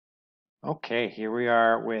Okay, here we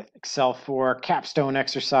are with Excel 4 Capstone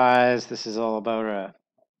exercise. This is all about a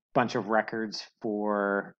bunch of records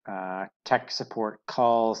for tech support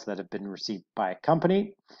calls that have been received by a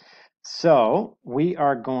company. So we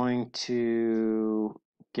are going to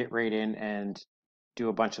get right in and do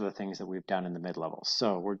a bunch of the things that we've done in the mid-level.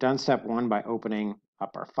 So we're done step 1 by opening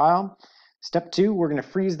up our file. Step 2, we're going to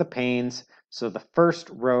freeze the panes. So the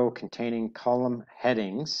first row containing column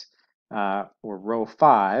headings or row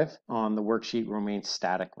 5 on the worksheet remains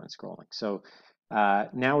static when scrolling. So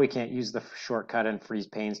now we can't use the shortcut and freeze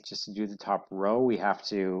panes just to do the top row. We have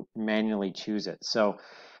to manually choose it. So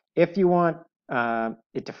if you want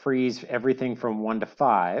it to freeze everything from 1 to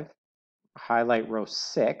 5, highlight row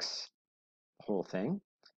 6, the whole thing,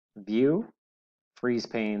 view, freeze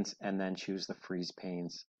panes, and then choose the freeze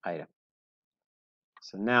panes item.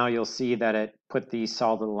 So now you'll see that it put the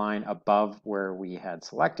solid line above where we had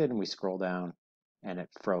selected, and we scroll down and it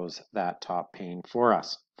froze that top pane for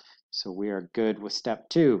us. So we are good with step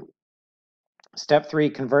 2. Step 3,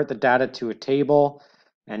 convert the data to a table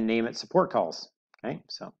and name it support calls. Okay,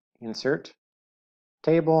 so insert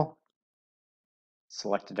table,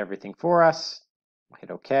 selected everything for us, hit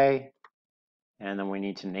OK, and then we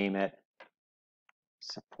need to name it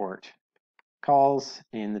support calls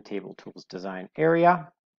in the table tools design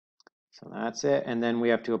area. So that's it. And then we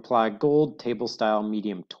have to apply gold table style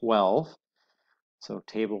medium 12. So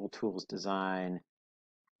table tools design,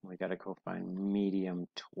 we got to go find medium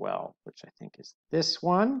 12, which I think is this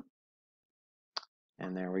one.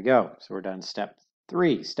 And there we go. So we're done step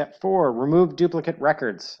 3. Step 4, remove duplicate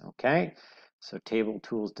records. Okay. So table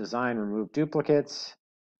tools design, remove duplicates.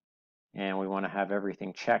 And we want to have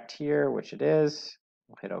everything checked here, which it is.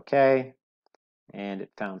 We'll hit OK. And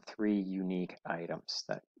it found 3 unique items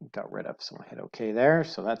that got rid of. So we'll hit OK there.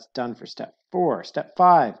 So that's done for step 4. Step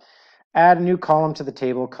 5, add a new column to the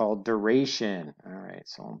table called duration. All right,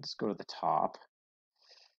 so let's go to the top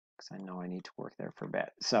because I know I need to work there for a bit.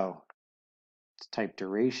 So let's type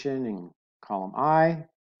duration in column I.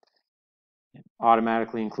 It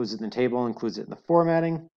automatically includes it in the table, includes it in the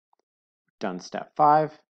formatting. Done step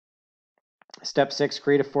 5. Step 6,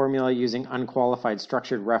 create a formula using unqualified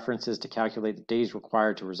structured references to calculate the days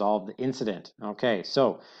required to resolve the incident. Okay,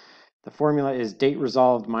 so the formula is date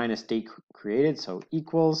resolved minus date created, so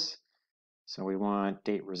equals. So we want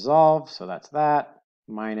date resolved, so that's that,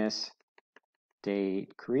 minus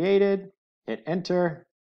date created. Hit enter,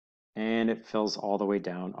 and it fills all the way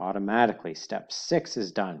down automatically. Step 6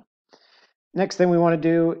 is done. Next thing we want to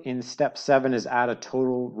do in step 7 is add a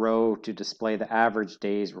total row to display the average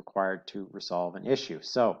days required to resolve an issue.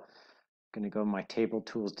 So I'm going to go to my table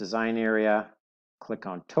tools design area, click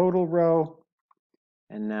on total row,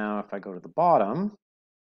 and now if I go to the bottom,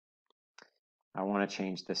 I want to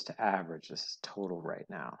change this to average. This is total right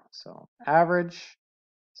now. So average.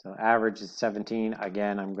 So average is 17.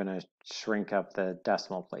 Again, I'm going to shrink up the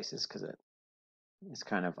decimal places because it is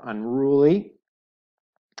kind of unruly.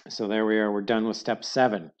 So there we are. We're done with step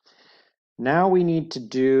 7. Now we need to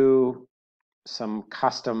do some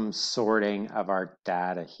custom sorting of our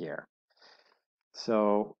data here.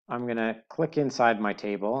 So I'm going to click inside my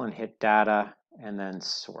table and hit data and then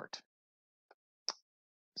sort.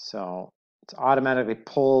 So it's automatically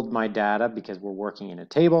pulled my data because we're working in a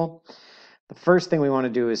table. The first thing we want to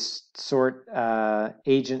do is sort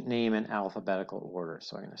agent name in alphabetical order.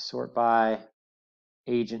 So I'm going to sort by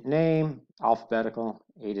agent name, alphabetical,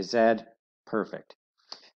 A to Z, perfect.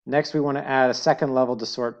 Next, we want to add a second level to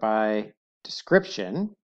sort by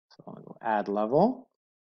description. So I'll go add level,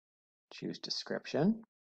 choose description.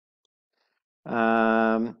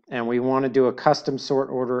 And we want to do a custom sort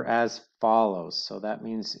order as follows. So that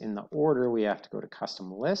means in the order, we have to go to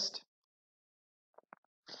custom list.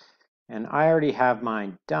 And I already have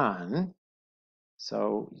mine done.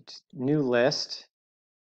 So new list.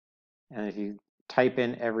 And if you type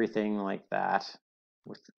in everything like that,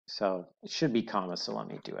 so it should be comma, so let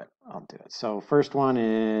me do it. I'll do it. So first one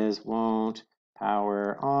is won't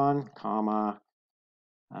power on, comma,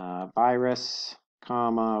 virus,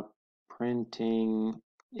 comma, printing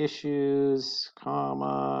issues,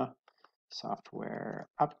 comma, software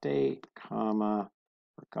update, comma,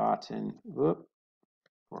 forgotten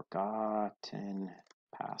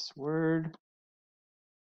password,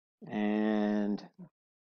 and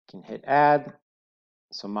can hit add.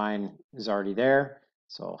 So mine is already there.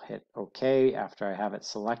 So I'll hit OK after I have it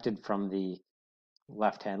selected from the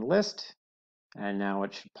left-hand list. And now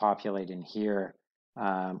it should populate in here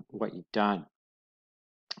what you've done.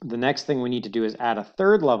 The next thing we need to do is add a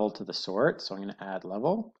third level to the sort. So I'm going to add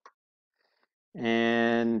level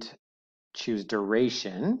and choose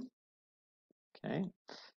duration. Okay.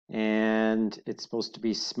 and it's supposed to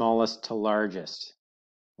be smallest to largest,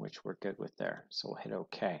 which we're good with there. So we'll hit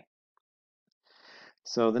OK.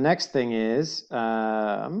 So the next thing is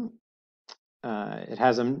it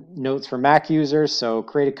has notes for Mac users. So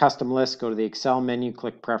create a custom list, go to the Excel menu,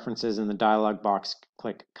 click Preferences, in the dialog box,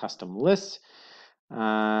 click Custom Lists.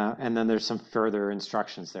 And then there's some further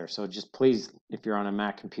instructions there. So just please, if you're on a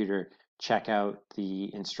Mac computer, check out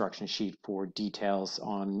the instruction sheet for details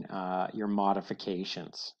on your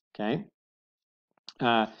modifications. Okay.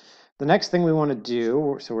 The next thing we want to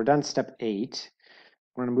do, so we're done step 8.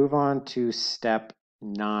 We're going to move on to step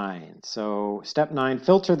 9. So step 9,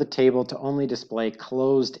 filter the table to only display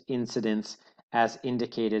closed incidents as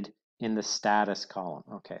indicated in the status column.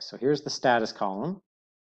 Okay, so here's the status column.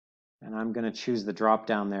 And I'm going to choose the drop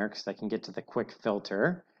down there because I can get to the quick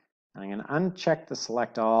filter. I'm going to uncheck the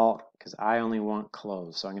select all because I only want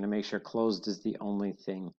closed. So I'm going to make sure closed is the only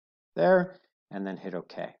thing there and then hit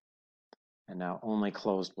OK. And now only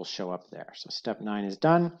closed will show up there. So step 9 is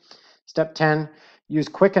done. Step 10, use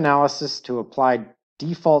quick analysis to apply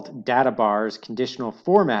default data bars conditional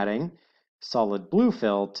formatting solid blue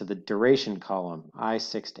fill to the duration column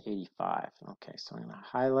I6 to 85. Okay, so I'm going to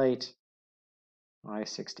highlight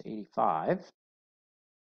I6 to 85.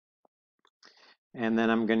 And then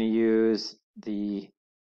I'm going to use the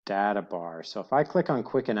data bar. So if I click on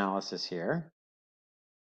quick analysis here,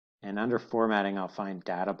 and under formatting, I'll find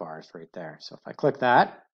data bars right there. So if I click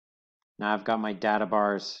that, now I've got my data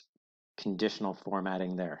bars conditional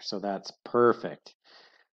formatting there. So that's perfect.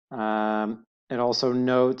 It also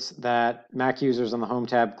notes that Mac users on the Home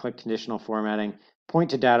tab, click conditional formatting,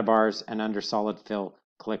 point to data bars, and under solid fill,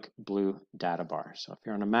 click blue data bar. So if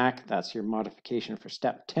you're on a Mac, that's your modification for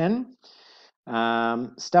step 10.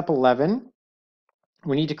 Step 11,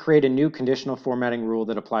 we need to create a new conditional formatting rule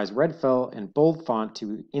that applies red fill and bold font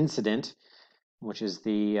to incident, which is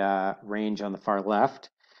the range on the far left,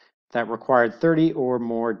 that required 30 or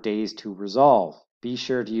more days to resolve. Be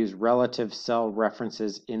sure to use relative cell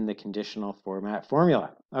references in the conditional format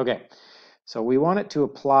formula. Okay, so we want it to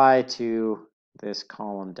apply to this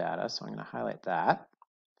column data, so I'm going to highlight that.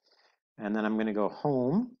 And then I'm going to go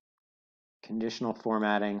Home, Conditional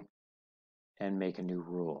Formatting, and make a new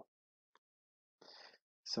rule.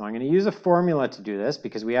 So I'm going to use a formula to do this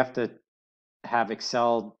because we have to have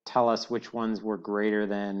Excel tell us which ones were greater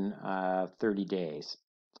than 30 days.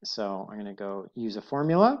 So I'm going to go use a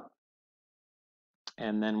formula,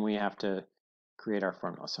 and then we have to create our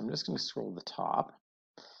formula. So I'm just going to scroll to the top.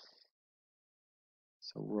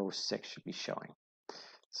 So row 6 should be showing.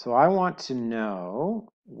 So I want to know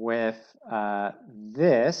with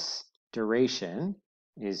this duration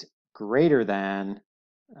is greater than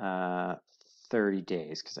 30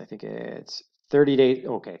 days, because I think it's 30 days,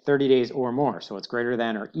 okay, 30 days or more. So it's greater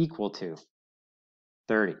than or equal to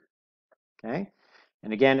 30, okay?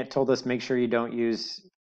 And again, it told us make sure you don't use,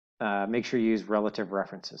 make sure you use relative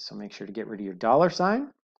references. So make sure to get rid of your $sign.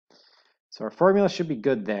 So our formula should be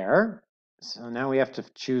good there. So now we have to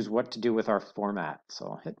choose what to do with our format. So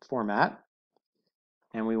I'll hit Format.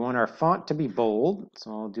 And we want our font to be bold. So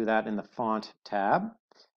I'll do that in the Font tab.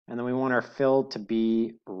 And then we want our fill to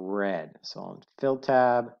be red. So I'll Fill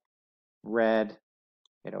tab, red,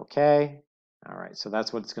 hit OK. All right, so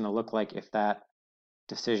that's what it's going to look like if that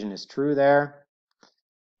decision is true there.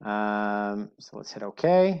 So let's hit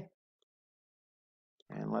OK.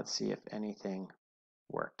 And let's see if anything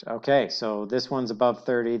worked. Okay, so this one's above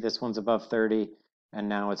 30, this one's above 30, and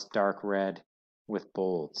now it's dark red with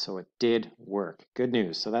bold. So it did work. Good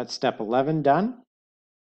news. So that's step 11 done.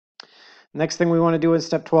 Next thing we want to do in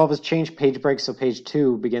step 12 is change page break. So page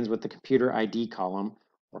 2 begins with the computer ID column,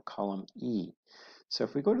 or column E. So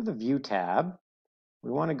if we go to the View tab, we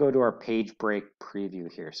want to go to our page break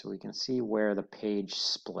preview here so we can see where the page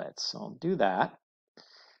splits. So I'll do that.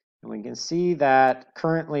 And we can see that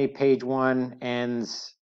currently page 1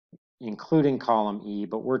 ends including column E,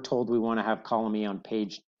 but we're told we want to have column E on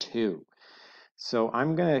page 2. So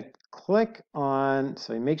I'm going to click on,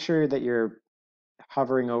 so make sure that you're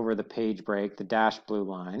hovering over the page break, the dashed blue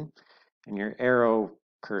line, and your arrow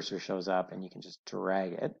cursor shows up and you can just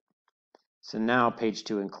drag it. So now page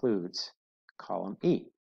 2 includes column E,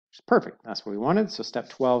 which is perfect. That's what we wanted. So step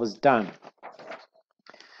 12 is done.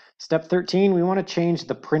 Step 13, we want to change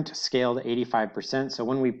the print scale to 85%. So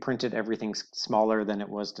when we printed, everything's smaller than it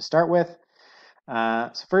was to start with.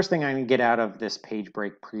 So first thing I'm going to get out of this page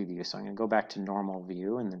break preview. So I'm going to go back to normal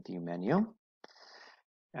view in the view menu.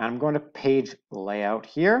 And I'm going to page layout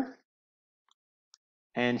here.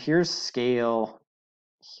 And here's scale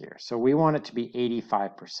here. So we want it to be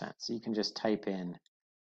 85%. So you can just type in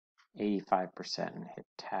 85% and hit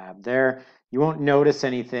tab there. You won't notice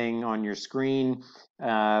anything on your screen,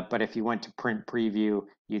 but if you went to print preview,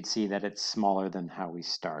 you'd see that it's smaller than how we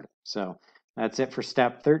started. So that's it for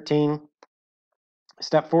step 13.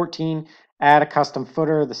 Step 14, add a custom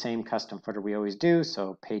footer, the same custom footer we always do.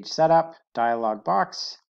 So page setup, dialog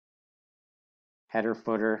box, header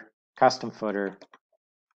footer, custom footer,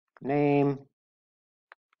 name,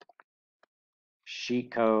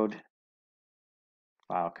 sheet code,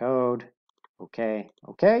 file code, okay,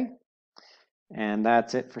 okay. And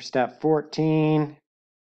that's it for step 14.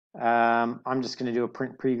 I'm just going to do a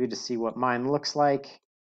print preview to see what mine looks like.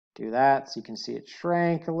 Do that so you can see it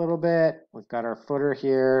shrank a little bit. We've got our footer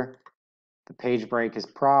here. The page break is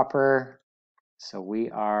proper. So we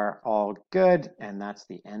are all good, and that's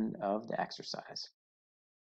the end of the exercise.